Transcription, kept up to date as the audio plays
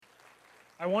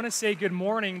I want to say good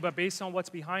morning, but based on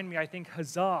what's behind me, I think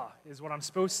huzzah is what I'm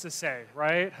supposed to say,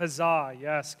 right? Huzzah,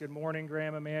 yes. Good morning,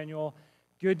 Graham Emanuel.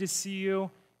 Good to see you.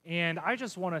 And I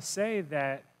just want to say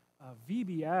that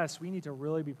VBS, we need to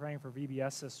really be praying for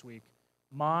VBS this week.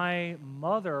 My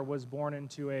mother was born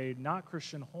into a not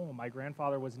Christian home. My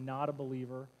grandfather was not a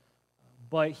believer,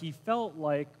 but he felt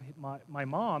like my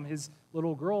mom, his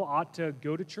little girl, ought to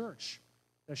go to church,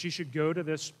 that she should go to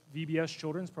this VBS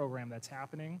children's program that's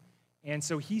happening. And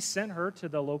so he sent her to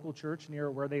the local church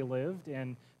near where they lived.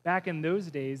 And back in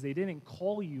those days, they didn't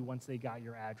call you once they got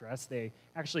your address. They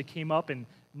actually came up and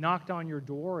knocked on your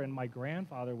door. And my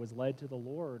grandfather was led to the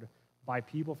Lord by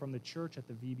people from the church at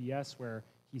the VBS where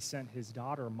he sent his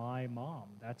daughter, my mom.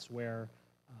 That's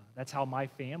how my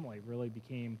family really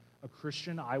became a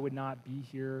Christian. I would not be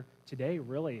here today,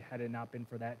 really, had it not been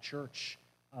for that church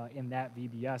in that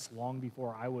VBS long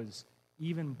before I was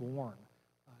even born.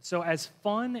 So as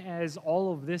fun as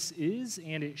all of this is,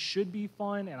 and it should be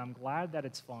fun, and I'm glad that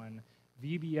it's fun,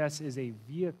 VBS is a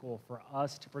vehicle for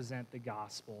us to present the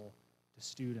gospel to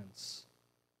students.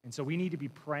 And so we need to be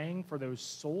praying for those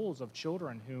souls of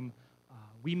children whom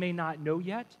we may not know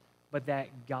yet, but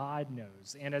that God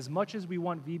knows. And as much as we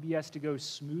want VBS to go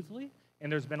smoothly,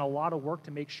 and there's been a lot of work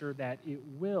to make sure that it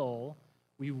will,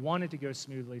 we want it to go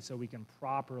smoothly so we can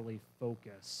properly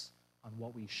focus on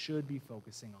what we should be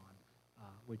focusing on,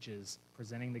 which is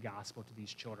presenting the gospel to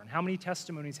these children. How many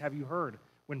testimonies have you heard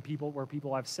where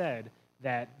people have said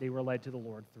that they were led to the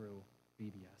Lord through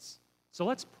VBS? So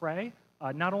let's pray,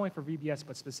 not only for VBS,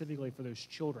 but specifically for those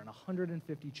children,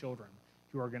 150 children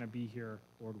who are going to be here,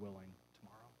 Lord willing,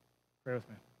 tomorrow. Pray with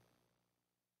me.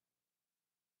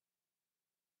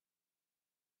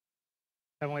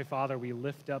 Heavenly Father, we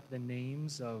lift up the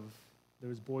names of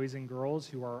those boys and girls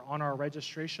who are on our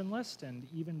registration list, and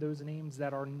even those names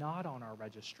that are not on our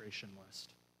registration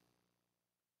list.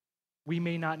 We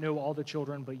may not know all the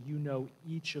children, but you know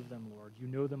each of them, Lord. You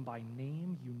know them by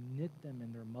name. You knit them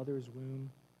in their mother's womb.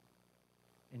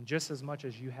 And just as much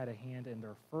as you had a hand in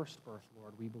their first birth,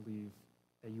 Lord, we believe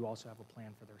that you also have a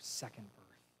plan for their second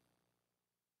birth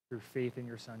through faith in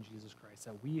your Son, Jesus Christ,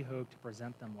 that we hope to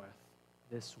present them with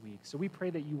this week. So we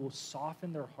pray that you will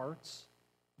soften their hearts,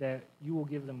 that you will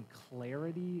give them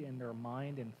clarity in their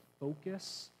mind and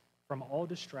focus from all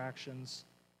distractions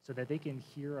so that they can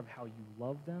hear of how you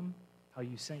love them, how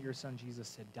you sent your Son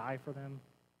Jesus to die for them,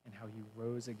 and how you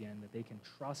rose again, that they can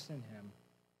trust in him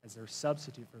as their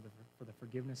substitute for the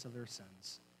forgiveness of their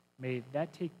sins. May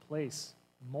that take place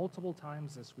multiple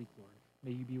times this week, Lord.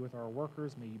 May you be with our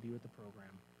workers. May you be with the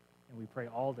program. And we pray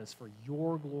all this for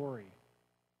your glory.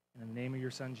 In the name of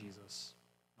your Son, Jesus.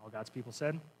 All God's people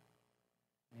said,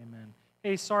 amen.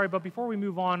 Hey, sorry, but before we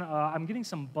move on, I'm getting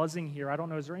some buzzing here. I don't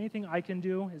know, is there anything I can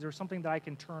do? Is there something that I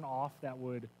can turn off that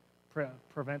would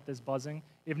prevent this buzzing?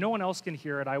 If no one else can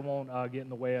hear it, I won't get in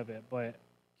the way of it. But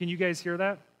can you guys hear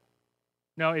that?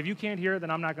 No, if you can't hear it, then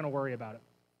I'm not going to worry about it.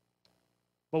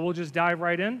 But we'll just dive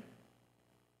right in,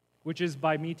 which is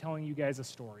by me telling you guys a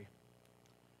story.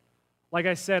 Like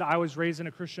I said, I was raised in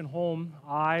a Christian home.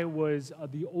 I was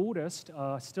the oldest,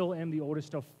 still am the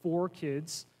oldest of 4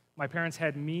 kids. My parents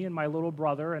had me and my little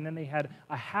brother, and then they had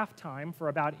a half-time for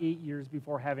about 8 years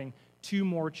before having 2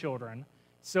 more children.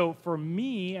 So for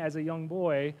me, as a young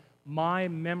boy, my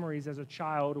memories as a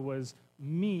child was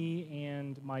me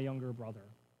and my younger brother.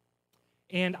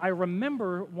 And I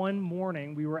remember one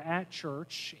morning we were at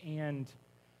church, and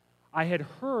I had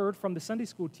heard from the Sunday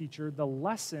school teacher the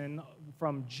lesson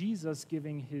from Jesus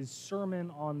giving his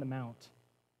Sermon on the Mount.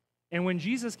 And when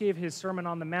Jesus gave his Sermon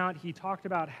on the Mount, he talked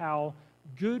about how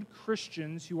good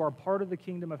Christians who are part of the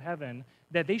kingdom of heaven,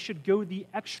 that they should go the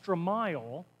extra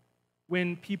mile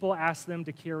when people ask them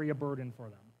to carry a burden for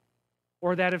them.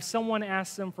 Or that if someone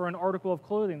asks them for an article of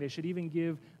clothing, they should even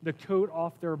give the coat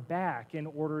off their back in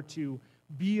order to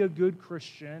be a good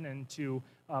Christian and to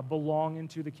belong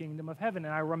into the kingdom of heaven.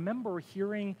 And I remember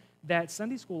hearing that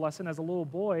Sunday school lesson as a little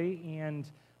boy, and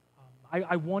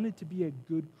I wanted to be a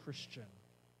good Christian.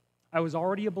 I was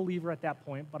already a believer at that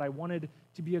point, but I wanted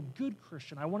to be a good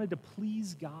Christian. I wanted to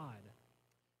please God.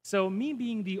 So me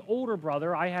being the older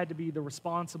brother, I had to be the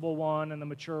responsible one and the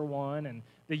mature one, and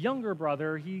the younger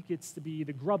brother, he gets to be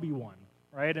the grubby one,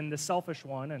 right, and the selfish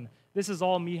one. And this is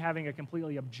all me having a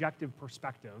completely objective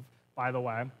perspective, by the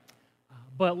way.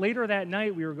 But later that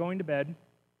night, we were going to bed,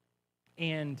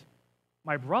 and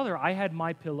my brother, I had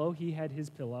my pillow, he had his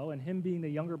pillow, and him being the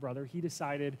younger brother, he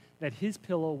decided that his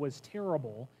pillow was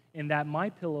terrible and that my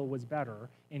pillow was better,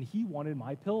 and he wanted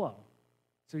my pillow.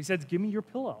 So he said, give me your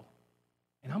pillow.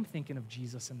 And I'm thinking of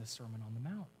Jesus in the Sermon on the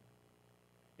Mount.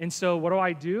 And so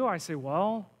what do? I say,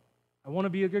 well, I want to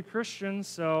be a good Christian,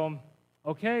 so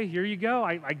okay, here you go.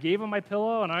 I gave him my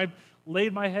pillow, and I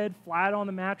laid my head flat on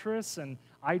the mattress, and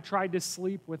I tried to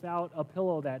sleep without a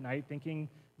pillow that night, thinking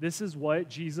this is what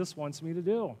Jesus wants me to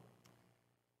do.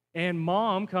 And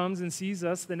Mom comes and sees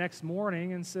us the next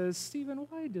morning and says, "Stephen,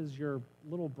 why does your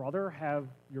little brother have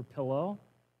your pillow?"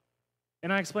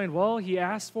 And I explained, well, he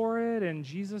asked for it, and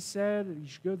Jesus said that you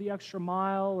should go the extra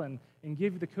mile and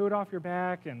give the coat off your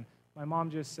back. And my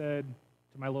mom just said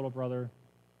to my little brother,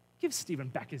 "Give Stephen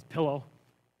back his pillow."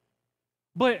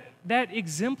 But that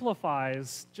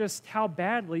exemplifies just how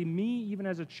badly me, even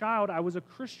as a child, I was a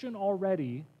Christian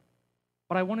already,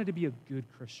 but I wanted to be a good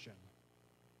Christian.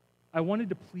 I wanted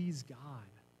to please God.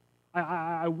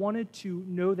 I wanted to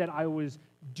know that I was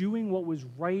doing what was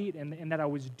right and that I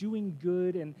was doing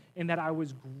good and that I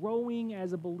was growing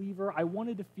as a believer. I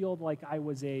wanted to feel like I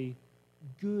was a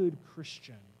good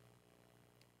Christian.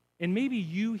 And maybe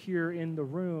you here in the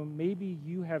room, maybe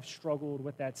you have struggled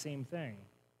with that same thing,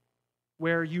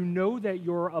 where you know that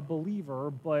you're a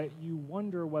believer, but you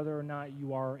wonder whether or not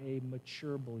you are a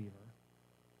mature believer,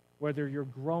 whether you're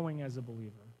growing as a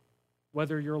believer,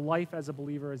 whether your life as a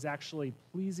believer is actually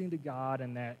pleasing to God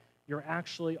and that you're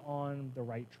actually on the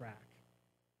right track.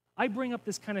 I bring up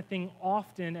this kind of thing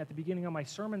often at the beginning of my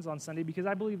sermons on Sunday because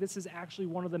I believe this is actually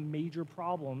one of the major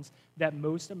problems that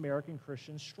most American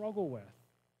Christians struggle with,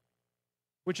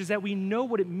 which is that we know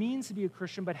what it means to be a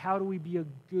Christian, but how do we be a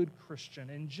good Christian?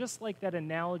 And just like that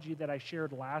analogy that I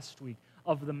shared last week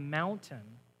of the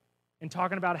mountain and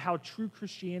talking about how true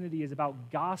Christianity is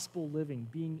about gospel living,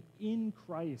 being in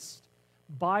Christ,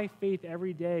 by faith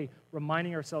every day,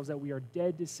 reminding ourselves that we are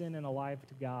dead to sin and alive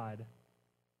to God.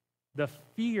 The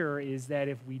fear is that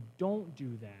if we don't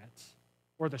do that,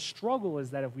 or the struggle is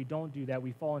that if we don't do that,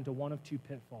 we fall into one of two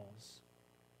pitfalls.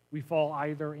 We fall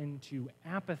either into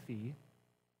apathy,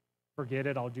 forget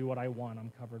it, I'll do what I want,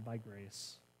 I'm covered by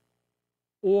grace.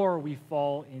 Or we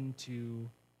fall into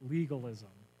legalism.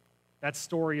 That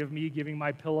story of me giving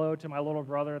my pillow to my little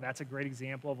brother, that's a great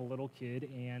example of a little kid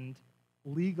and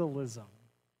legalism.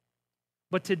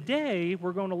 But today,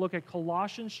 we're going to look at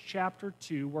Colossians chapter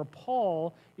 2, where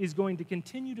Paul is going to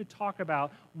continue to talk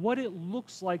about what it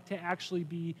looks like to actually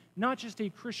be not just a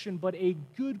Christian, but a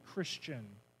good Christian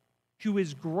who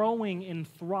is growing and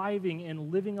thriving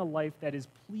and living a life that is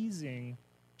pleasing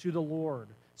to the Lord.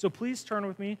 So please turn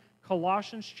with me,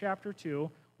 Colossians chapter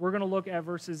 2. We're going to look at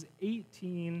verses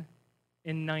 18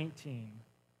 and 19.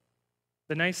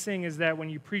 The nice thing is that when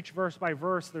you preach verse by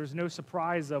verse, there's no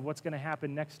surprise of what's going to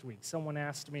happen next week. Someone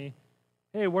asked me,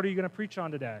 "Hey, what are you going to preach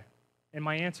on today?" And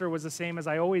my answer was the same as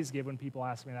I always give when people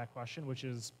ask me that question, which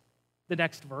is the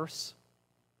next verse.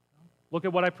 Look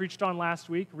at what I preached on last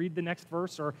week, read the next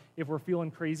verse, or if we're feeling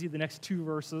crazy, the next two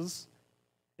verses,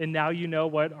 and now you know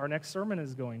what our next sermon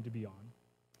is going to be on.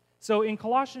 So in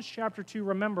Colossians chapter 2,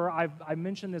 remember, I've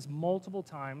mentioned this multiple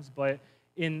times, but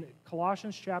in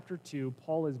Colossians chapter 2,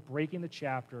 Paul is breaking the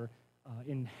chapter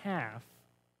in half,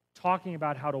 talking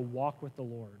about how to walk with the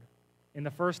Lord. In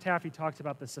the first half, he talks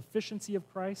about the sufficiency of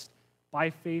Christ, by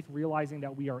faith realizing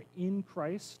that we are in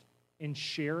Christ and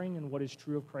sharing in what is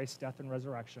true of Christ's death and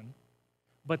resurrection.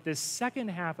 But this second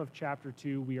half of chapter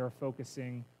 2, we are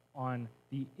focusing on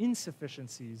the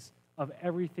insufficiencies of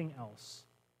everything else.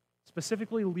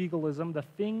 Specifically legalism, the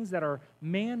things that are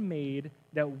man-made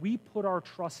that we put our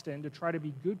trust in to try to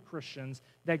be good Christians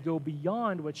that go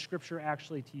beyond what Scripture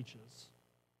actually teaches.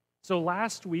 So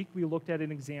last week, we looked at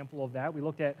an example of that. We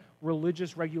looked at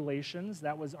religious regulations.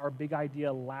 That was our big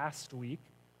idea last week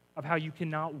of how you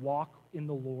cannot walk in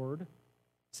the Lord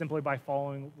simply by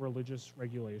following religious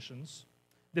regulations.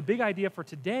 The big idea for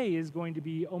today is going to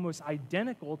be almost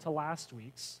identical to last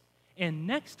week's. And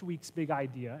next week's big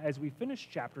idea, as we finish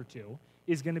chapter 2,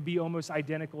 is going to be almost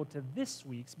identical to this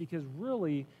week's, because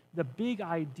really the big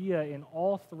idea in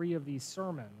all three of these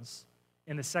sermons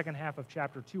in the second half of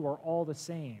chapter 2 are all the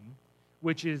same,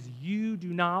 which is you do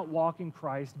not walk in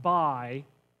Christ by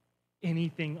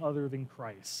anything other than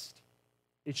Christ.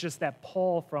 It's just that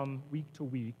Paul, from week to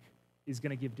week, is going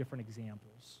to give different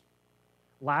examples.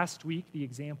 Last week, the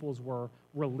examples were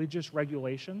religious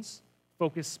regulations,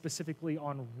 focused specifically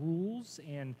on rules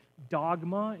and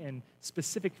dogma and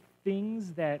specific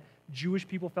things that Jewish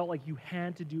people felt like you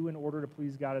had to do in order to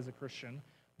please God as a Christian.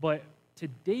 But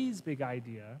today's big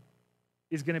idea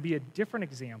is going to be a different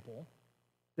example.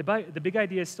 The big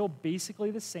idea is still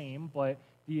basically the same, but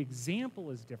the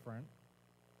example is different,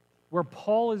 where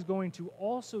Paul is going to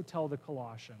also tell the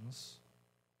Colossians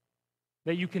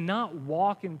that you cannot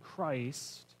walk in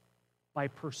Christ by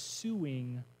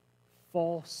pursuing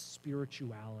false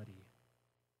spirituality.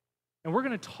 And we're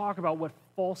going to talk about what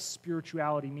false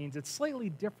spirituality means. It's slightly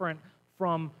different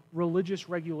from religious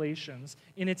regulations,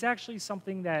 and it's actually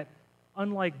something that,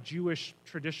 unlike Jewish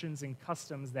traditions and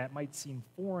customs that might seem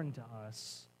foreign to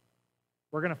us,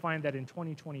 we're going to find that in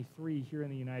 2023, here in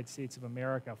the United States of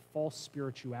America, false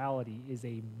spirituality is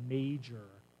a major,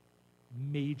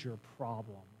 major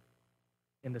problem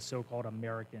in the so-called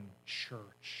American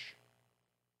church.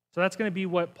 So that's going to be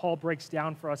what Paul breaks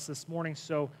down for us this morning.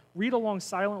 So read along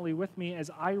silently with me as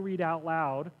I read out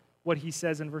loud what he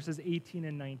says in verses 18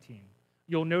 and 19.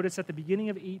 You'll notice at the beginning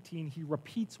of 18, he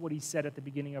repeats what he said at the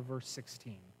beginning of verse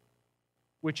 16,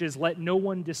 which is, let no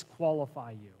one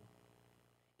disqualify you,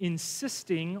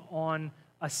 insisting on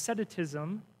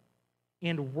asceticism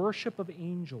and worship of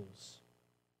angels,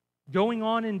 going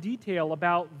on in detail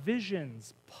about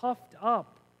visions, puffed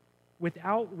up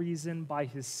without reason by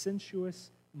his sensuous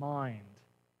mind,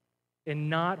 and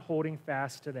not holding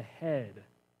fast to the head,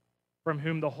 from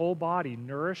whom the whole body,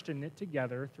 nourished and knit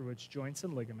together through its joints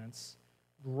and ligaments,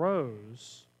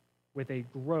 grows with a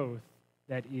growth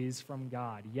that is from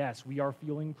God. Yes, we are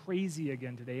feeling crazy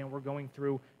again today, and we're going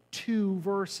through 2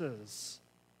 verses.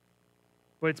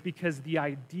 But it's because the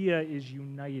idea is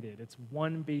united. It's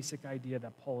one basic idea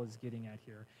that Paul is getting at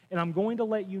here. And I'm going to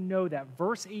let you know that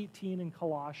verse 18 in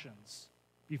Colossians,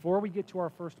 before we get to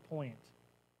our first point,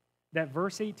 that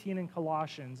verse 18 in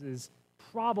Colossians is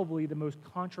probably the most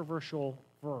controversial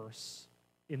verse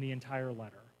in the entire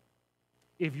letter.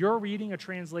 If you're reading a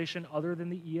translation other than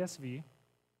the ESV,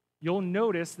 you'll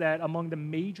notice that among the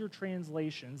major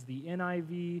translations, the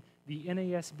NIV, the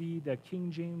NASB, the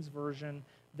King James Version,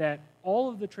 that all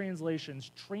of the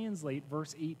translations translate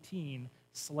verse 18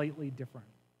 slightly different.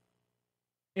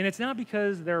 And it's not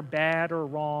because they're bad or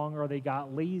wrong or they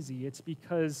got lazy. It's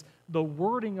because the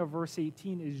wording of verse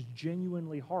 18 is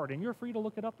genuinely hard. And you're free to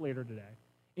look it up later today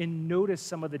and notice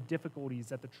some of the difficulties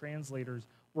that the translators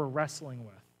were wrestling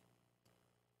with.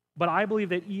 But I believe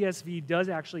that ESV does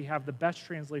actually have the best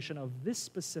translation of this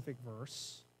specific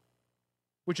verse,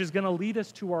 which is going to lead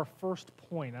us to our first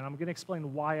point. And I'm going to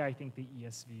explain why I think the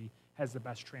ESV has the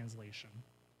best translation.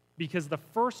 Because the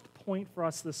first point for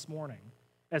us this morning,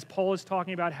 as Paul is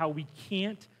talking about how we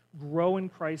can't grow in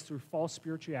Christ through false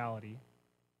spirituality,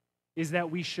 is that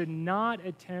we should not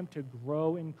attempt to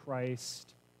grow in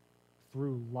Christ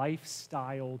through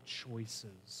lifestyle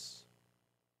choices.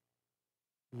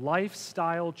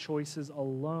 Lifestyle choices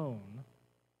alone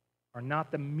are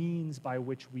not the means by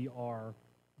which we are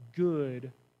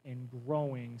good and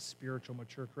growing spiritual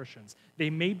mature Christians. They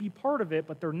may be part of it,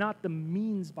 but they're not the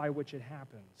means by which it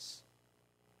happens.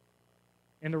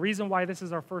 And the reason why this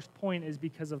is our first point is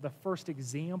because of the first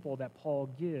example that Paul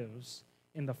gives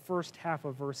in the first half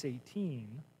of verse 18,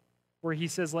 where he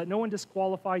says, let no one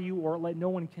disqualify you or let no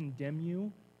one condemn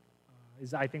you,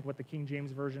 is I think what the King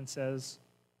James Version says.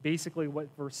 Basically what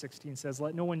verse 16 says,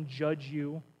 let no one judge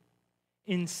you,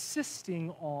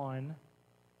 insisting on,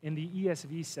 and the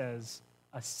ESV says,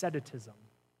 asceticism.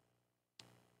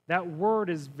 That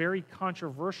word is very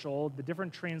controversial. The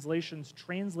different translations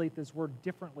translate this word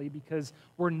differently because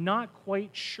we're not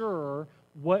quite sure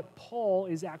what Paul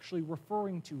is actually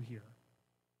referring to here.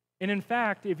 And in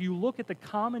fact, if you look at the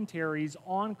commentaries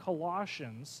on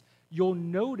Colossians, you'll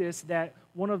notice that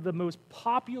one of the most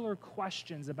popular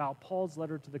questions about Paul's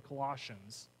letter to the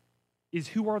Colossians is,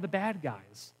 who are the bad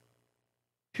guys?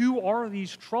 Who are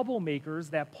these troublemakers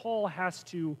that Paul has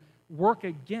to work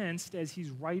against as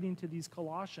he's writing to these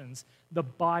Colossians? The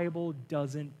Bible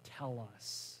doesn't tell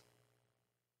us.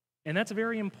 And that's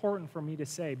very important for me to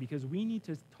say, because we need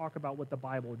to talk about what the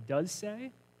Bible does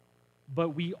say, but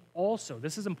we also,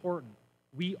 this is important,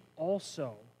 we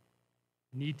also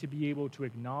need to be able to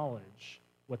acknowledge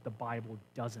what the Bible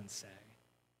doesn't say.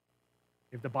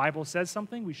 If the Bible says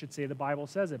something, we should say the Bible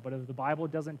says it. But if the Bible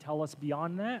doesn't tell us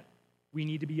beyond that, we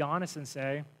need to be honest and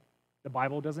say, the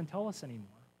Bible doesn't tell us anymore.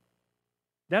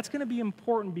 That's going to be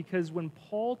important because when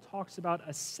Paul talks about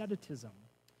asceticism,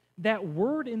 that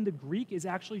word in the Greek is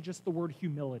actually just the word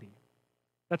humility.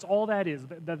 That's all that is.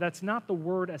 That's not the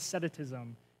word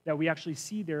asceticism that we actually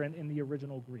see there in the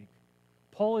original Greek.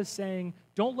 Paul is saying,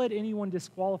 don't let anyone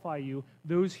disqualify you,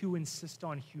 those who insist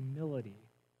on humility.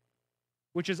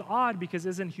 Which is odd because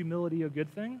isn't humility a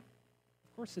good thing?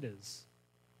 Of course it is.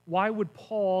 Why would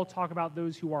Paul talk about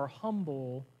those who are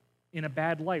humble in a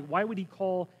bad light? Why would he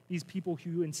call these people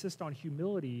who insist on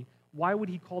humility, why would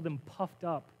he call them puffed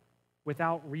up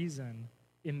without reason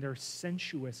in their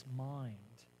sensuous mind?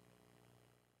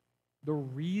 The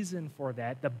reason for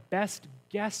that, the best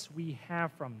guess we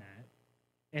have from that,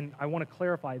 and I want to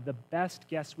clarify, the best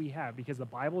guess we have, because the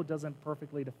Bible doesn't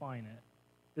perfectly define it,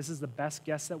 this is the best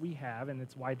guess that we have, and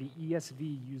it's why the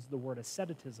ESV used the word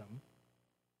asceticism,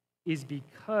 is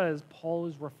because Paul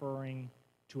is referring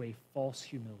to a false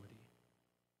humility.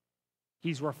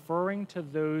 He's referring to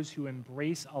those who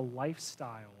embrace a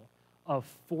lifestyle of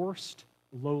forced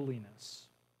lowliness,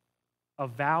 a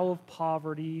vow of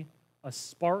poverty, a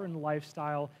Spartan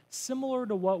lifestyle, similar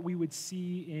to what we would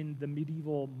see in the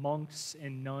medieval monks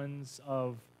and nuns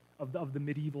of the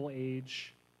medieval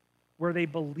age, where they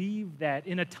believed that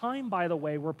in a time, by the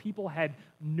way, where people had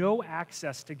no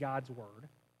access to God's word,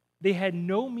 they had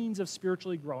no means of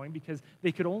spiritually growing because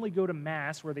they could only go to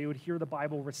Mass where they would hear the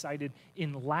Bible recited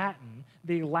in Latin.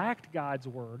 They lacked God's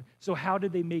word. So how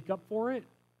did they make up for it?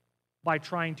 By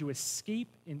trying to escape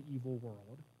an evil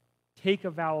world, take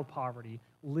a vow of poverty,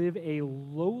 live a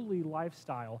lowly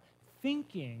lifestyle,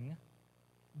 thinking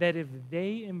that if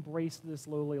they embraced this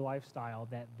lowly lifestyle,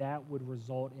 that would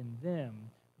result in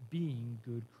them being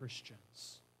good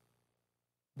Christians.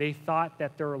 They thought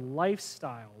that their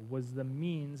lifestyle was the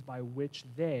means by which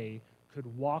they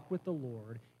could walk with the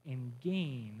Lord and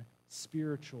gain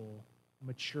spiritual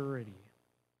maturity.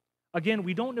 Again,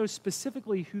 we don't know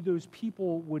specifically who those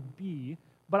people would be,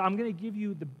 but I'm going to give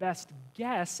you the best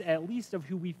guess, at least, of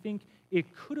who we think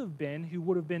it could have been, who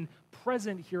would have been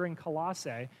present here in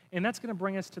Colossae. And that's going to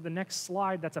bring us to the next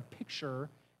slide. That's a picture,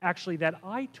 actually, that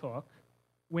I took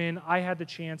when I had the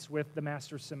chance with the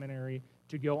Master's Seminary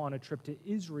to go on a trip to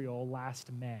Israel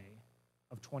last May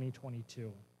of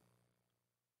 2022.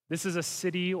 This is a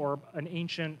city or an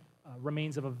ancient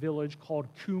remains of a village called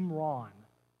Qumran.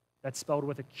 That's spelled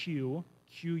with a Q,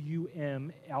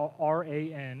 Qumran.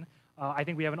 I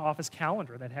think we have an office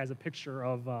calendar that has a picture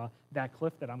of that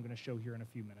cliff that I'm going to show here in a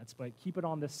few minutes, but keep it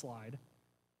on this slide.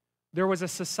 There was a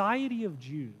society of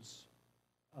Jews,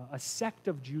 a sect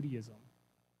of Judaism,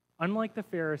 unlike the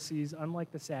Pharisees,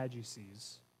 unlike the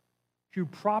Sadducees, who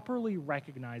properly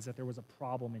recognized that there was a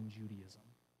problem in Judaism.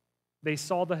 They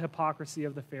saw the hypocrisy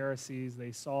of the Pharisees,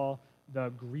 they saw the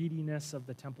greediness of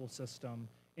the temple system,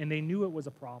 and they knew it was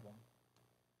a problem.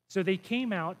 So they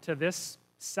came out to this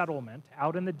settlement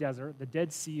out in the desert. The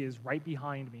Dead Sea is right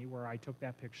behind me where I took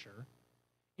that picture.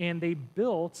 And they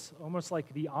built, almost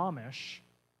like the Amish,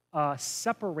 a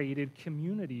separated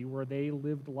community where they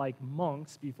lived like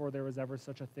monks before there was ever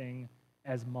such a thing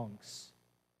as monks.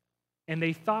 And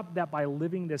they thought that by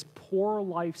living this poor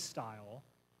lifestyle,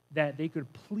 that they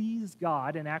could please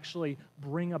God and actually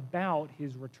bring about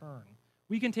his return.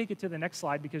 We can take it to the next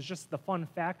slide because just the fun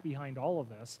fact behind all of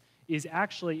this is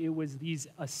actually it was these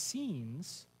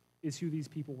Essenes is who these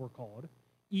people were called.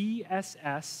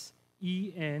 Essenes.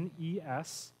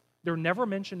 They're never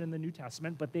mentioned in the New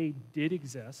Testament, but they did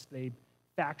exist. They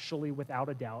factually, without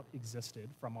a doubt, existed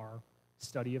from our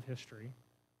study of history.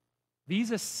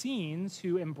 These Essenes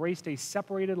who embraced a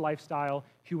separated lifestyle,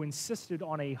 who insisted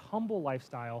on a humble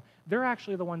lifestyle, they're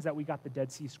actually the ones that we got the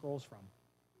Dead Sea Scrolls from.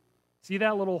 See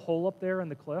that little hole up there in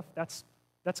the cliff? That's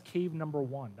cave number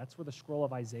 1. That's where the scroll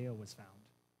of Isaiah was found.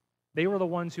 They were the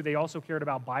ones who they also cared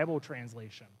about Bible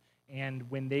translation. And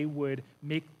when they would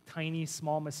make tiny,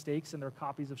 small mistakes in their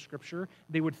copies of Scripture,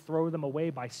 they would throw them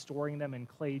away by storing them in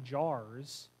clay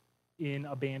jars in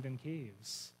abandoned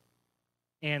caves.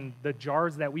 And the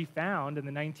jars that we found in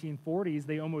the 1940s,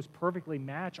 they almost perfectly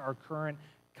match our current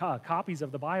copies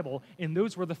of the Bible, and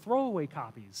those were the throwaway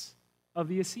copies of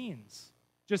the Essenes,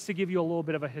 just to give you a little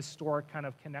bit of a historic kind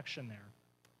of connection there.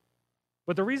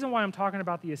 But the reason why I'm talking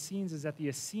about the Essenes is that the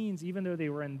Essenes, even though they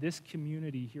were in this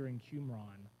community here in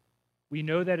Qumran, we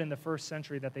know that in the first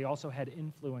century that they also had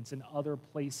influence in other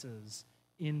places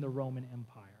in the Roman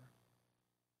Empire.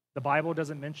 The Bible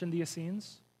doesn't mention the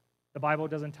Essenes. The Bible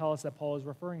doesn't tell us that Paul is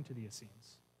referring to the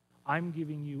Essenes. I'm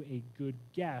giving you a good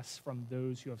guess from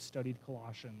those who have studied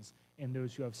Colossians and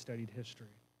those who have studied history.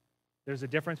 There's a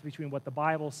difference between what the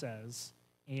Bible says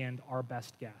and our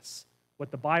best guess.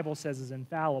 What the Bible says is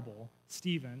infallible.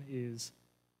 Stephen is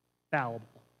fallible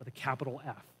with a capital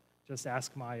F. Just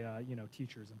ask my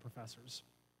teachers and professors.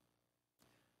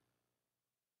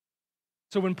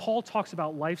 So when Paul talks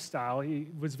about lifestyle, it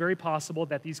was very possible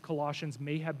that these Colossians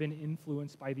may have been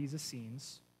influenced by these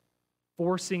Essenes,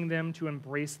 forcing them to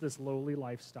embrace this lowly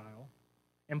lifestyle.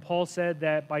 And Paul said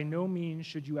that by no means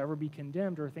should you ever be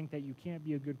condemned or think that you can't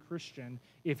be a good Christian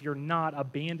if you're not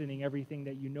abandoning everything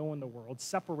that you know in the world,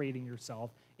 separating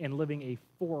yourself, and living a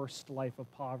forced life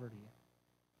of poverty.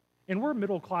 And we're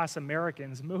middle-class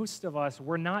Americans. Most of us,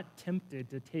 we're not tempted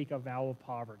to take a vow of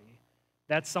poverty.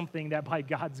 That's something that by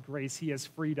God's grace, he has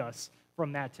freed us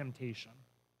from that temptation.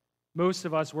 Most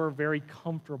of us, we're very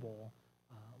comfortable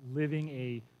living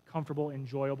a comfortable,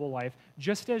 enjoyable life,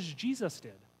 just as Jesus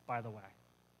did, by the way.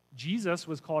 Jesus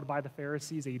was called by the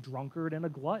Pharisees a drunkard and a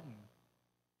glutton.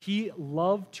 He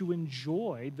loved to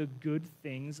enjoy the good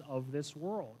things of this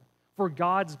world for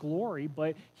God's glory,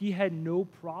 but he had no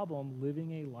problem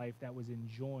living a life that was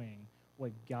enjoying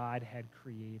what God had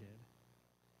created.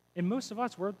 And most of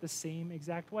us were the same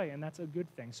exact way, and that's a good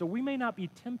thing. So we may not be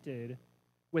tempted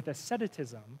with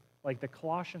asceticism like the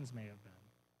Colossians may have been.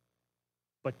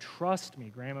 But trust me,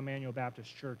 Graham Emanuel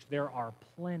Baptist Church, there are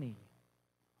plenty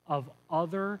of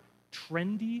other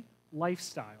trendy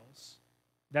lifestyles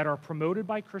that are promoted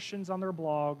by Christians on their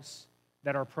blogs,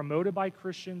 that are promoted by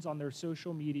Christians on their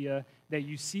social media, that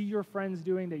you see your friends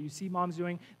doing, that you see moms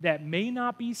doing, that may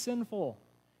not be sinful.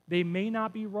 They may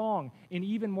not be wrong. And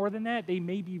even more than that, they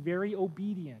may be very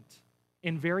obedient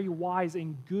and very wise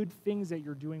in good things that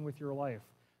you're doing with your life.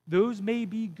 Those may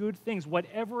be good things.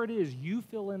 Whatever it is, you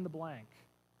fill in the blank.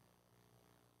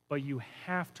 But you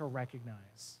have to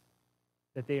recognize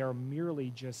that they are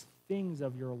merely just things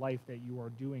of your life that you are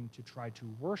doing to try to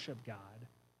worship God.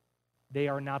 They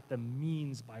are not the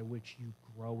means by which you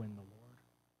grow in the Lord.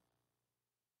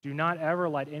 Do not ever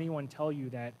let anyone tell you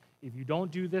that if you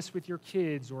don't do this with your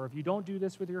kids, or if you don't do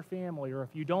this with your family, or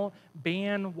if you don't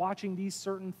ban watching these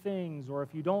certain things, or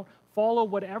if you don't follow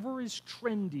whatever is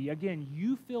trendy, again,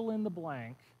 you fill in the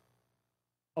blank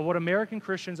of what American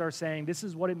Christians are saying, this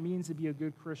is what it means to be a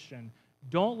good Christian.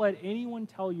 Don't let anyone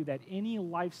tell you that any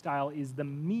lifestyle is the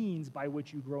means by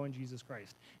which you grow in Jesus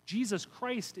Christ. Jesus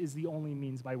Christ is the only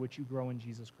means by which you grow in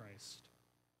Jesus Christ.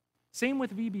 Same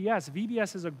with VBS.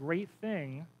 VBS is a great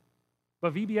thing,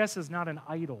 but VBS is not an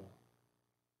idol.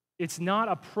 It's not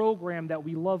a program that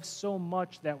we love so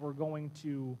much that we're going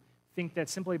to think that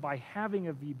simply by having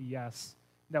a VBS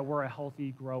that we're a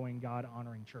healthy, growing,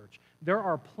 God-honoring church. There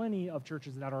are plenty of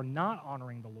churches that are not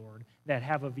honoring the Lord that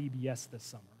have a VBS this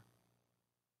summer.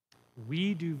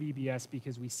 We do VBS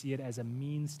because we see it as a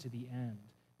means to the end.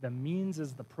 The means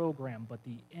is the program, but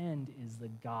the end is the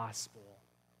gospel.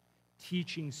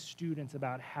 Teaching students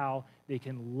about how they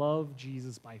can love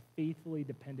Jesus by faithfully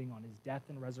depending on his death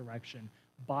and resurrection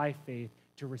by faith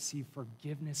to receive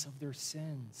forgiveness of their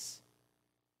sins.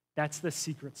 That's the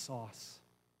secret sauce.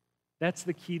 That's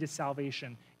the key to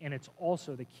salvation, and it's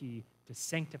also the key to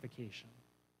sanctification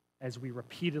as we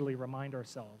repeatedly remind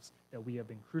ourselves that we have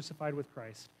been crucified with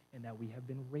Christ and that we have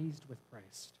been raised with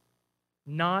Christ.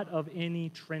 Not of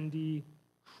any trendy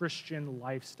Christian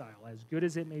lifestyle. As good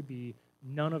as it may be,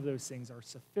 none of those things are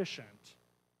sufficient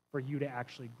for you to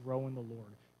actually grow in the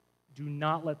Lord. Do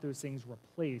not let those things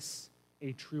replace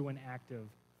a true and active,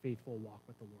 faithful walk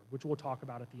with the Lord, which we'll talk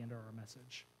about at the end of our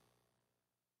message.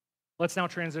 Let's now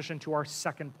transition to our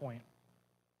second point.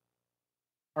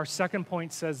 Our second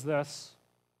point says this,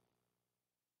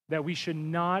 that we should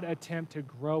not attempt to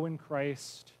grow in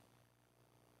Christ,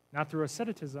 not through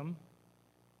asceticism,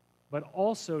 but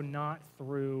also not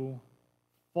through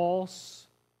false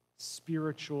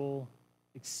spiritual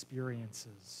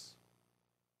experiences.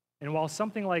 And while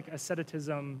something like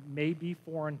asceticism may be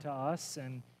foreign to us,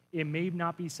 and it may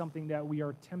not be something that we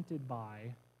are tempted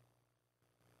by,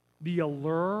 the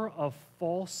allure of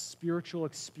false spiritual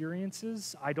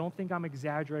experiences, I don't think I'm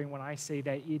exaggerating when I say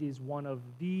that it is one of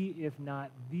the, if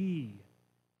not the,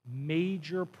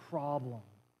 major problem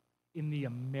in the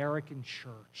American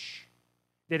church.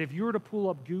 That if you were to pull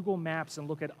up Google Maps and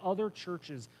look at other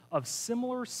churches of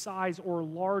similar size or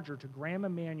larger to Graham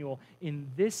Emanuel in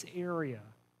this area,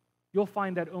 you'll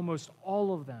find that almost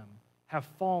all of them have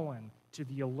fallen to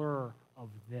the allure of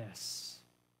this,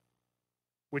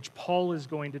 which Paul is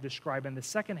going to describe in the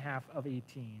second half of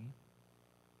 18,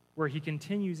 where he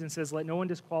continues and says, let no one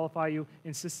disqualify you,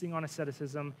 insisting on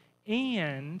asceticism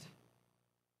and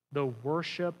the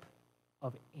worship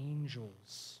of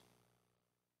angels.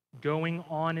 Going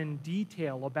on in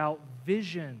detail about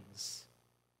visions.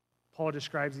 Paul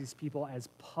describes these people as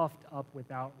puffed up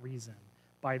without reason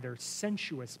by their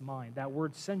sensuous mind. That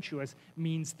word sensuous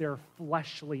means their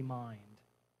fleshly mind,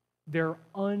 their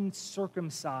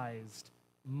uncircumcised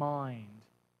mind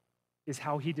is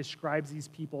how he describes these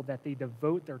people, that they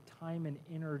devote their time and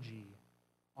energy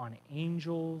on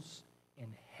angels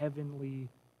and heavenly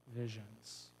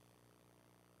visions.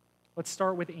 Let's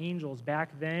start with angels.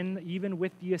 Back then, even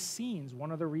with the Essenes, one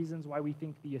of the reasons why we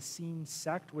think the Essene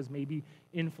sect was maybe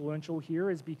influential here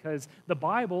is because the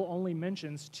Bible only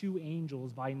mentions two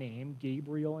angels by name,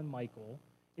 Gabriel and Michael.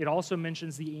 It also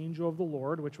mentions the angel of the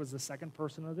Lord, which was the second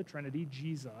person of the Trinity,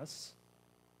 Jesus.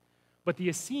 But the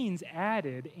Essenes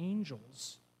added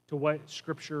angels to what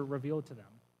Scripture revealed to them.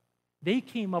 They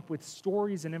came up with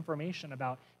stories and information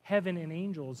about heaven and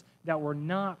angels that were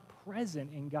not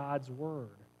present in God's Word.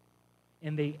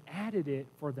 and they added it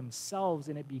for themselves,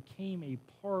 and it became a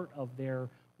part of their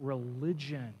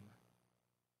religion.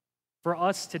 For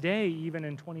us today, even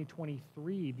in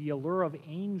 2023, the allure of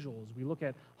angels, we look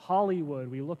at Hollywood,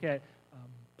 we look at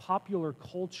popular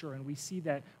culture, and we see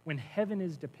that when heaven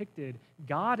is depicted,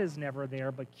 God is never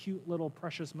there, but cute little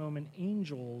precious moment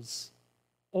angels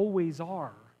always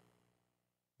are.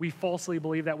 We falsely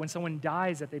believe that when someone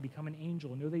dies that they become an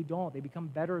angel. No, they don't. They become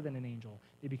better than an angel.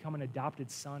 They become an adopted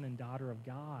son and daughter of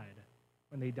God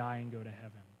when they die and go to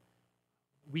heaven.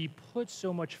 We put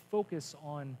so much focus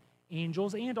on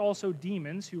angels and also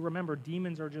demons, who, remember,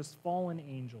 demons are just fallen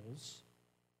angels.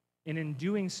 And in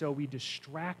doing so, we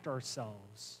distract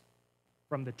ourselves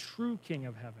from the true King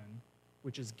of heaven,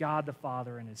 which is God the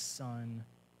Father and his Son,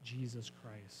 Jesus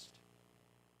Christ.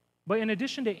 But in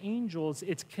addition to angels,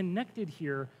 it's connected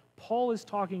here. Paul is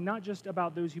talking not just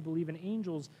about those who believe in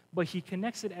angels, but he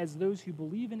connects it as those who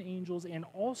believe in angels and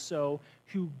also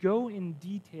who go in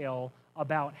detail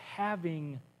about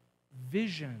having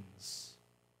visions.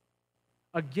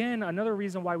 Again, another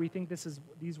reason why we think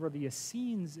these were the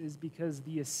Essenes is because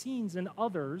the Essenes and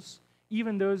others,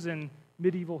 even those in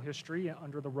medieval history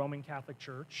under the Roman Catholic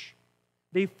Church,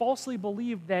 they falsely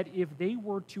believed that if they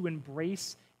were to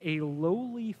embrace a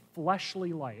lowly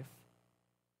fleshly life,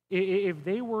 if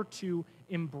they were to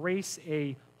embrace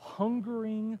a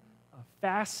hungering,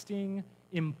 fasting,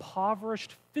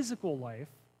 impoverished physical life,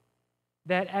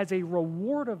 that as a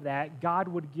reward of that, God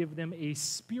would give them a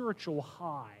spiritual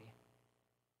high.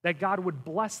 That God would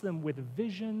bless them with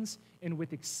visions and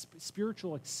with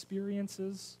spiritual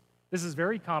experiences. This is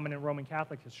very common in Roman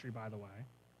Catholic history, by the way.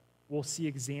 We'll see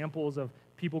examples of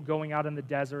people going out in the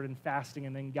desert and fasting,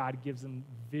 and then God gives them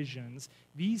visions.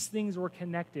 These things were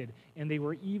connected, and they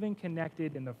were even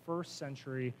connected in the first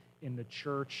century in the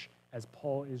church as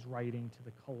Paul is writing to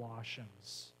the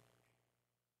Colossians.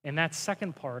 And that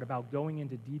second part about going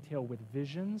into detail with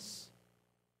visions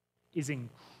is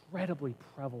incredibly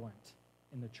prevalent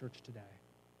in the church today.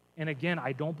 And again,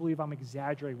 I don't believe I'm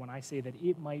exaggerating when I say that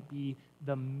it might be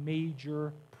the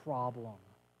major problem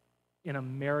in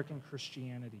American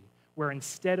Christianity, where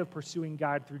instead of pursuing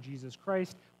God through Jesus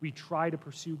Christ, we try to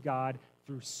pursue God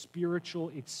through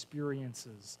spiritual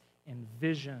experiences and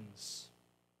visions.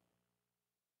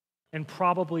 And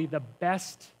probably the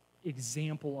best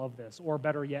example of this, or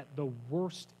better yet, the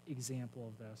worst example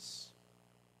of this,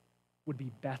 would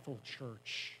be Bethel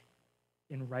Church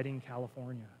in Redding,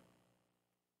 California.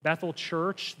 Bethel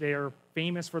Church, they're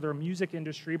famous for their music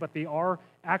industry, but they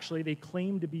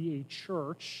claim to be a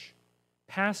church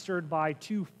pastored by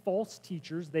two false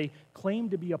teachers. They claim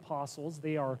to be apostles.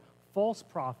 They are false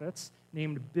prophets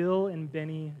named Bill and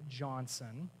Benny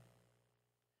Johnson.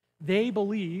 They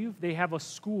believe they have a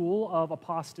school of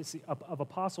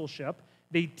apostleship.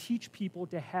 They teach people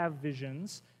to have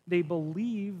visions. They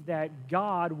believe that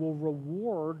God will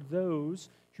reward those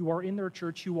who are in their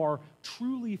church who are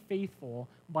truly faithful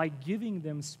by giving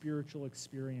them spiritual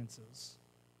experiences.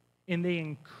 And they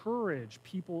encourage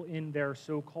people in their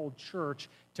so-called church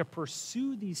to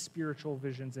pursue these spiritual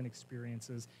visions and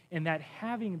experiences, and that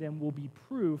having them will be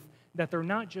proof that they're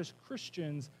not just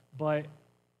Christians, but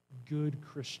good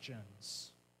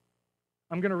Christians.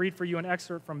 I'm going to read for you an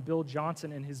excerpt from Bill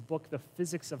Johnson in his book, The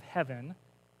Physics of Heaven.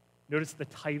 Notice the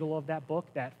title of that book,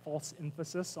 that false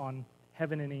emphasis on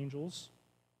heaven and angels.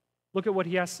 Look at what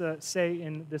he has to say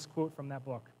in this quote from that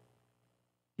book.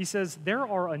 He says, "There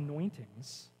are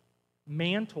anointings,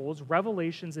 mantles,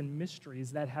 revelations, and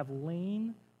mysteries that have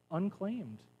lain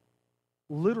unclaimed,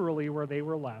 literally where they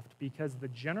were left, because the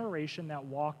generation that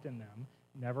walked in them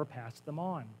never passed them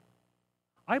on.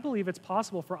 I believe it's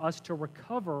possible for us to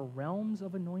recover realms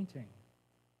of anointing,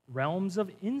 realms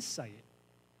of insight,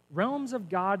 realms of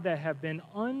God that have been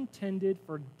untended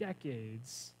for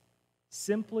decades,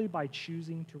 simply by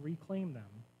choosing to reclaim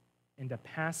them and to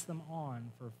pass them on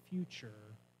for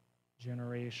future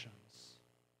generations."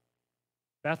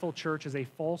 Bethel Church is a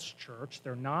false church.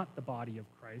 They're not the body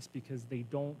of Christ because they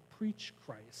don't preach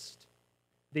Christ.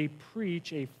 They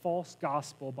preach a false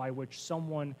gospel by which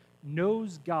someone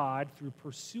knows God through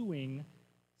pursuing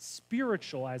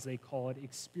spiritual, as they call it,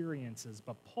 experiences.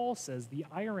 But Paul says the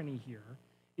irony here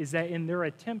is that in their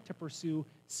attempt to pursue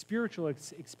spiritual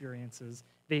experiences,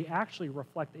 they actually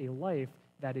reflect a life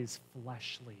that is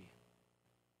fleshly,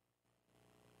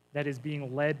 that is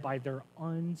being led by their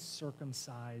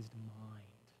uncircumcised mind.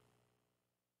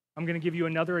 I'm going to give you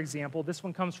another example. This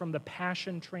one comes from the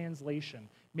Passion Translation.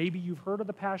 Maybe you've heard of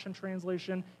the Passion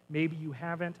Translation. Maybe you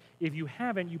haven't. If you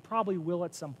haven't, you probably will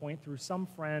at some point through some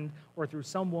friend or through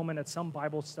some woman at some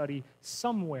Bible study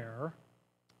somewhere.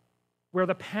 where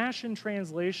the Passion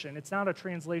Translation, it's not a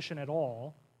translation at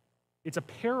all, it's a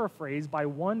paraphrase by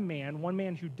one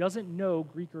man who doesn't know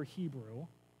Greek or Hebrew,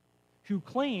 who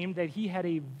claimed that he had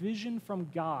a vision from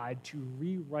God to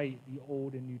rewrite the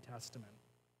Old and New Testament.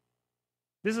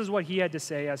 This is what he had to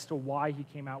say as to why he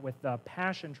came out with the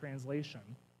Passion Translation.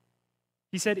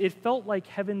 He said, "It felt like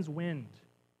heaven's wind.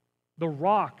 The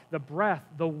rock, the breath,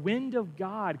 the wind of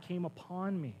God came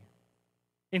upon me.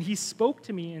 And he spoke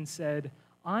to me and said,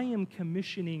 I am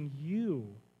commissioning you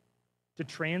to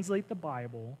translate the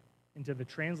Bible into the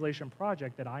translation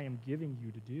project that I am giving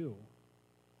you to do."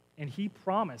 And he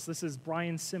promised, this is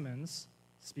Brian Simmons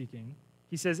speaking,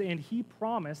 he says, and he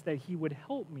promised that he would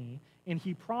help me, and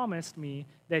he promised me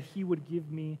that he would give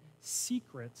me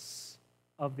secrets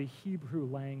of the Hebrew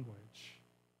language.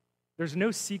 There's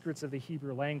no secrets of the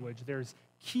Hebrew language. There's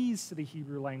keys to the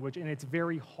Hebrew language, and it's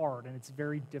very hard, and it's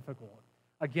very difficult.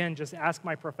 Again, just ask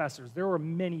my professors. There are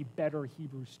many better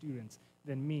Hebrew students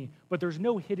than me, but there's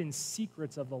no hidden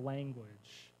secrets of the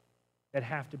language that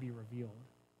have to be revealed.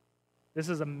 This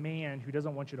is a man who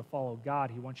doesn't want you to follow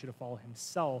God. He wants you to follow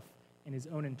himself and his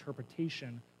own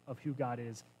interpretation of who God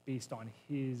is based on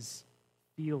his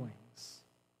feelings.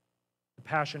 The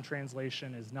Passion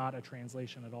Translation is not a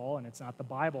translation at all, and it's not the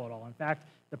Bible at all. In fact,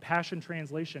 the Passion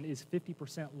Translation is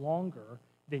 50% longer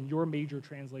than your major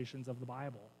translations of the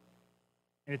Bible.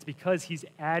 And it's because he's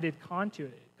added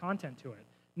content to it.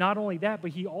 Not only that,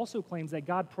 but he also claims that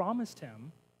God promised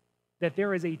him that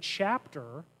there is a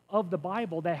chapter of the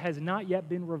Bible that has not yet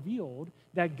been revealed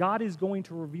that God is going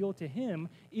to reveal to him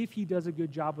if he does a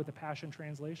good job with the Passion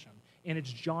Translation. And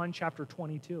it's John chapter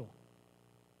 22.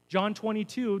 John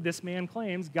 22, this man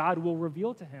claims God will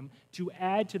reveal to him to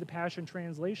add to the Passion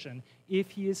Translation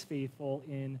if he is faithful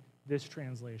in this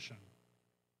translation.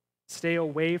 Stay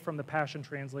away from the Passion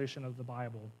Translation of the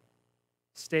Bible.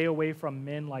 Stay away from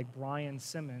men like Brian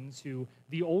Simmons, who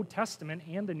the Old Testament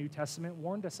and the New Testament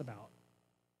warned us about.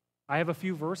 I have a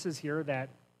few verses here that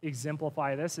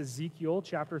exemplify this. Ezekiel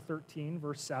chapter 13,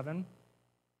 verse 7.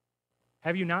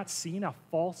 Have you not seen a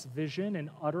false vision and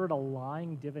uttered a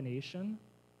lying divination?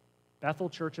 Bethel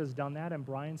Church has done that, and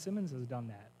Brian Simmons has done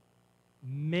that.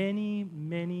 Many,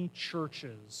 many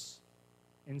churches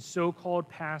and so-called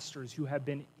pastors who have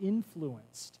been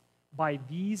influenced by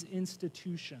these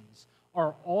institutions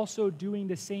are also doing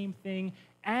the same thing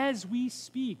as we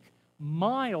speak,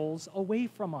 miles away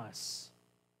from us.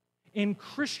 And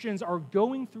Christians are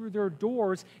going through their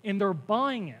doors and they're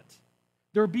buying it.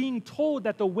 They're being told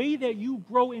that the way that you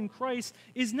grow in Christ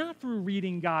is not through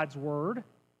reading God's word,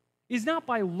 is not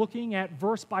by looking at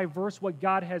verse by verse what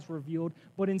God has revealed,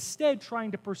 but instead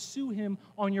trying to pursue him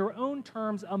on your own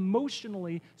terms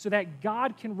emotionally so that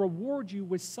God can reward you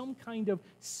with some kind of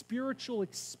spiritual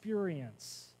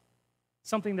experience,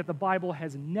 something that the Bible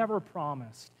has never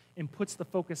promised and puts the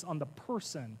focus on the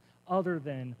person other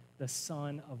than the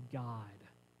Son of God.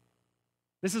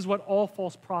 This is what all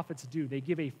false prophets do. They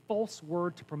give a false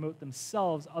word to promote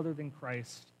themselves other than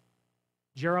Christ.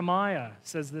 Jeremiah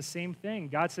says the same thing.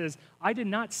 God says, I did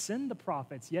not send the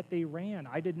prophets, yet they ran.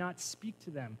 I did not speak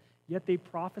to them, yet they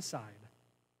prophesied.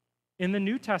 In the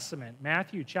New Testament,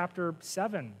 Matthew chapter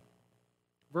 7,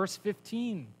 verse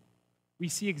 15, we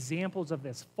see examples of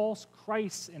this. False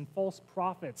Christs and false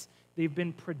prophets, they've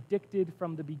been predicted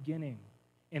from the beginning,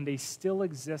 and they still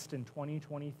exist in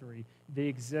 2023. They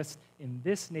exist in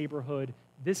this neighborhood,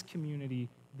 this community,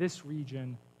 this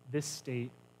region, this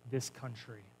state, this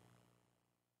country.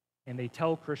 And they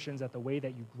tell Christians that the way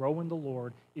that you grow in the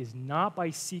Lord is not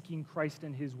by seeking Christ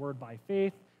and his word by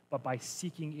faith, but by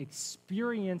seeking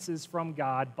experiences from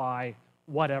God by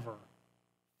whatever.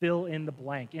 Fill in the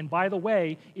blank. And by the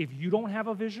way, if you don't have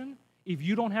a vision, if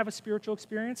you don't have a spiritual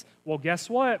experience, well, guess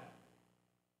what?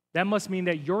 That must mean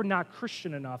that you're not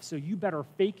Christian enough, so you better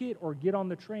fake it or get on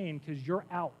the train because you're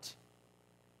out.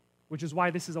 Which is why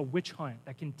this is a witch hunt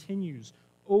that continues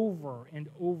over and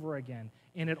over again.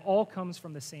 And it all comes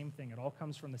from the same thing. It all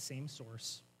comes from the same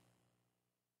source,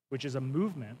 which is a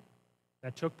movement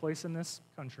that took place in this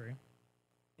country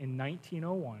in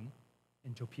 1901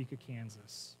 in Topeka,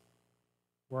 Kansas,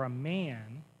 where a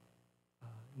man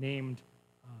named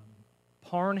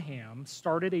Parnham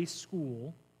started a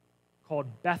school called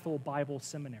Bethel Bible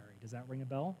Seminary. Does that ring a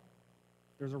bell?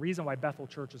 There's a reason why Bethel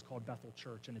Church is called Bethel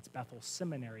Church, and it's Bethel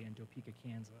Seminary in Topeka,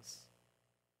 Kansas.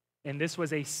 And this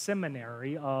was a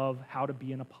seminary of how to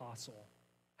be an apostle,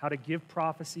 how to give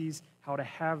prophecies, how to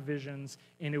have visions.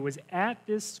 And it was at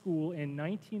this school in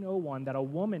 1901 that a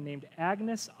woman named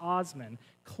Agnes Osman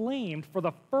claimed for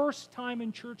the first time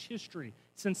in church history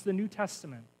since the New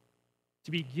Testament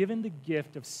to be given the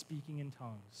gift of speaking in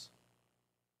tongues.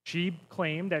 She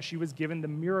claimed that she was given the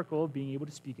miracle of being able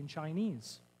to speak in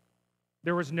Chinese.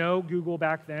 There was no Google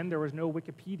back then, there was no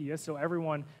Wikipedia, so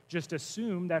everyone just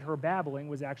assumed that her babbling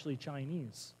was actually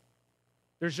Chinese.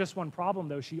 There's just one problem,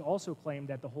 though. She also claimed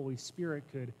that the Holy Spirit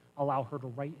could allow her to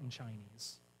write in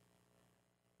Chinese.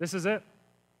 This is it.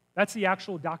 That's the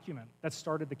actual document that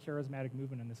started the charismatic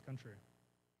movement in this country.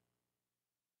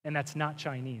 And that's not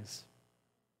Chinese.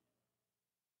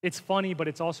 It's funny, but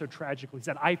it's also tragically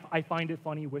sad. I find it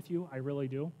funny with you, I really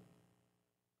do.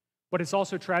 But it's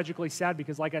also tragically sad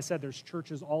because, like I said, there's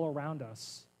churches all around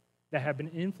us that have been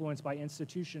influenced by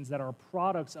institutions that are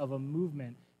products of a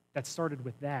movement that started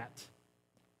with that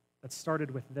started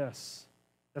with this,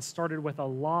 that started with a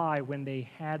lie when they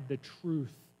had the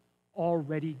truth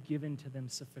already given to them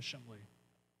sufficiently.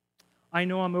 I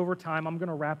know I'm over time. I'm going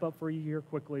to wrap up for you here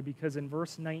quickly because in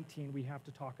verse 19 we have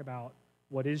to talk about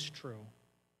what is true.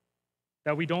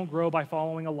 That we don't grow by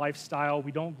following a lifestyle.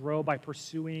 We don't grow by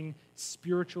pursuing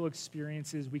spiritual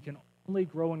experiences. We can only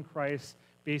grow in Christ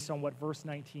based on what verse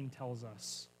 19 tells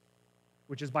us,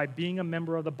 which is by being a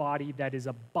member of the body that is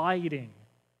abiding,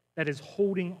 that is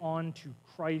holding on to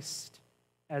Christ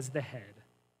as the head.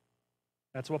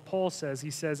 That's what Paul says.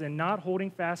 He says, and not holding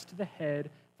fast to the head,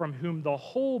 from whom the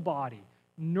whole body,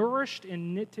 nourished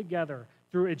and knit together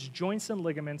through its joints and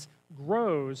ligaments,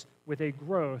 grows with a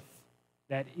growth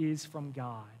that is from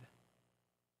God.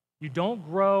 You don't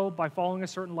grow by following a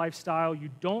certain lifestyle. You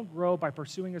don't grow by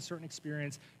pursuing a certain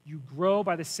experience. You grow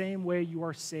by the same way you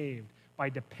are saved, by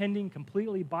depending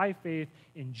completely by faith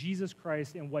in Jesus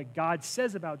Christ and what God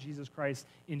says about Jesus Christ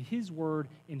in His Word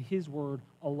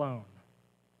alone.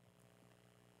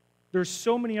 There's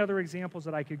so many other examples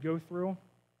that I could go through,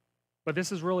 but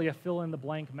this is really a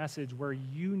fill-in-the-blank message where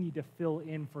you need to fill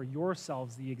in for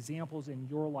yourselves the examples in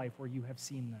your life where you have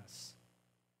seen this,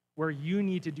 where you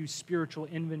need to do spiritual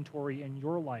inventory in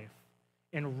your life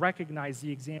and recognize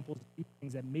the examples of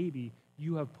things that maybe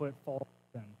you have put fault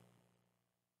in.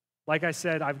 Like I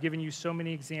said, I've given you so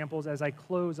many examples. As I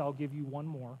close, I'll give you one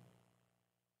more,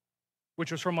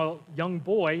 which was from a young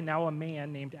boy, now a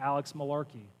man, named Alex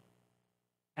Malarkey.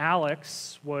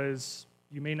 Alex was,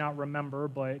 you may not remember,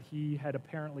 but he had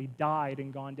apparently died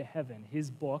and gone to heaven. His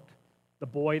book, The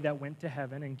Boy That Went to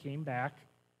Heaven and Came Back,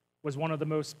 was one of the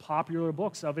most popular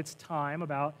books of its time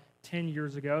about 10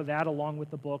 years ago, that along with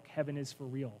the book Heaven is for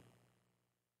Real.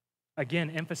 Again,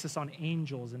 emphasis on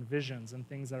angels and visions and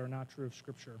things that are not true of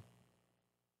Scripture.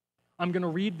 I'm going to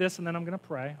read this and then I'm going to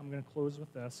pray. I'm going to close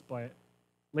with this, but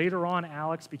later on,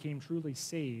 Alex became truly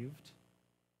saved,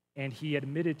 and he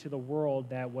admitted to the world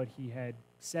that what he had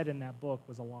said in that book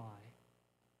was a lie.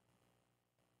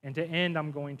 And to end,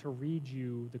 I'm going to read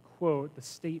you the quote, the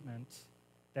statement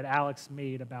that Alex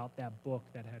made about that book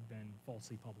that had been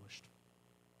falsely published.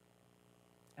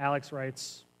 Alex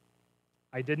writes,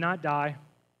 "I did not die.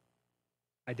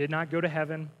 I did not go to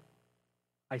heaven.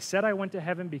 I said I went to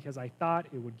heaven because I thought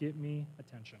it would get me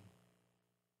attention.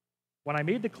 When I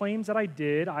made the claims that I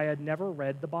did, I had never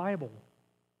read the Bible.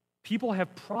 People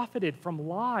have profited from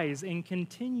lies and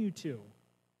continue to.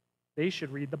 They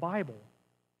should read the Bible,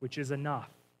 which is enough.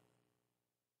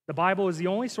 The Bible is the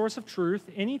only source of truth.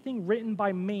 Anything written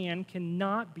by man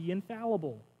cannot be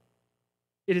infallible.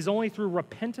 It is only through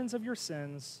repentance of your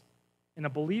sins and a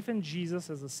belief in Jesus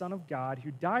as the Son of God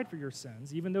who died for your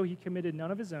sins, even though he committed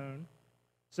none of his own,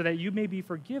 so that you may be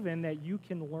forgiven, that you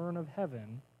can learn of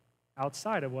heaven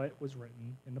outside of what was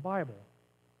written in the Bible,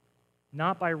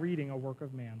 not by reading a work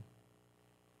of man.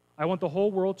 I want the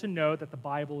whole world to know that the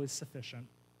Bible is sufficient.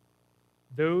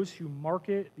 Those who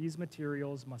market these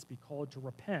materials must be called to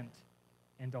repent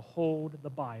and to hold the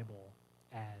Bible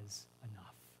as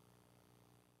enough."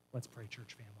 Let's pray,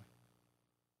 church family.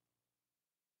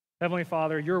 Heavenly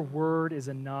Father, your word is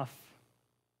enough.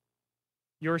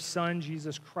 Your Son,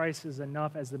 Jesus Christ, is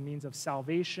enough as the means of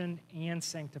salvation and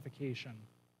sanctification.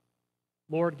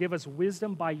 Lord, give us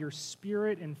wisdom by your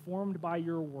Spirit, informed by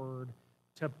your word,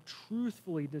 to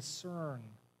truthfully discern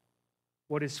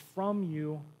what is from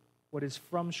you, what is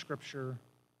from Scripture,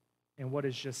 and what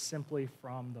is just simply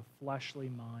from the fleshly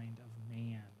mind of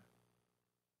man.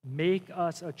 Make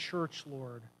us a church,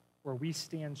 Lord, where we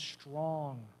stand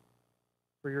strong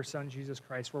for your Son, Jesus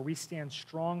Christ, where we stand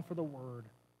strong for the word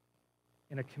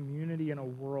in a community, in a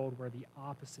world where the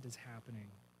opposite is happening.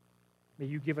 May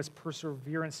you give us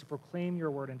perseverance to proclaim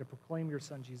your word and to proclaim your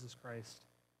Son, Jesus Christ,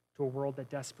 to a world that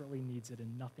desperately needs it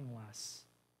and nothing less.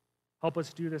 Help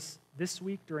us do this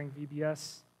week during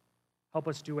VBS. Help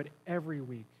us do it every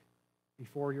week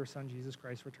before your Son, Jesus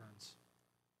Christ, returns.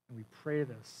 And we pray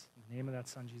this in the name of that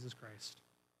Son, Jesus Christ.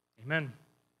 Amen.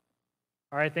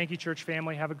 All right, thank you, church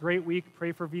family. Have a great week.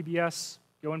 Pray for VBS.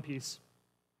 Go in peace.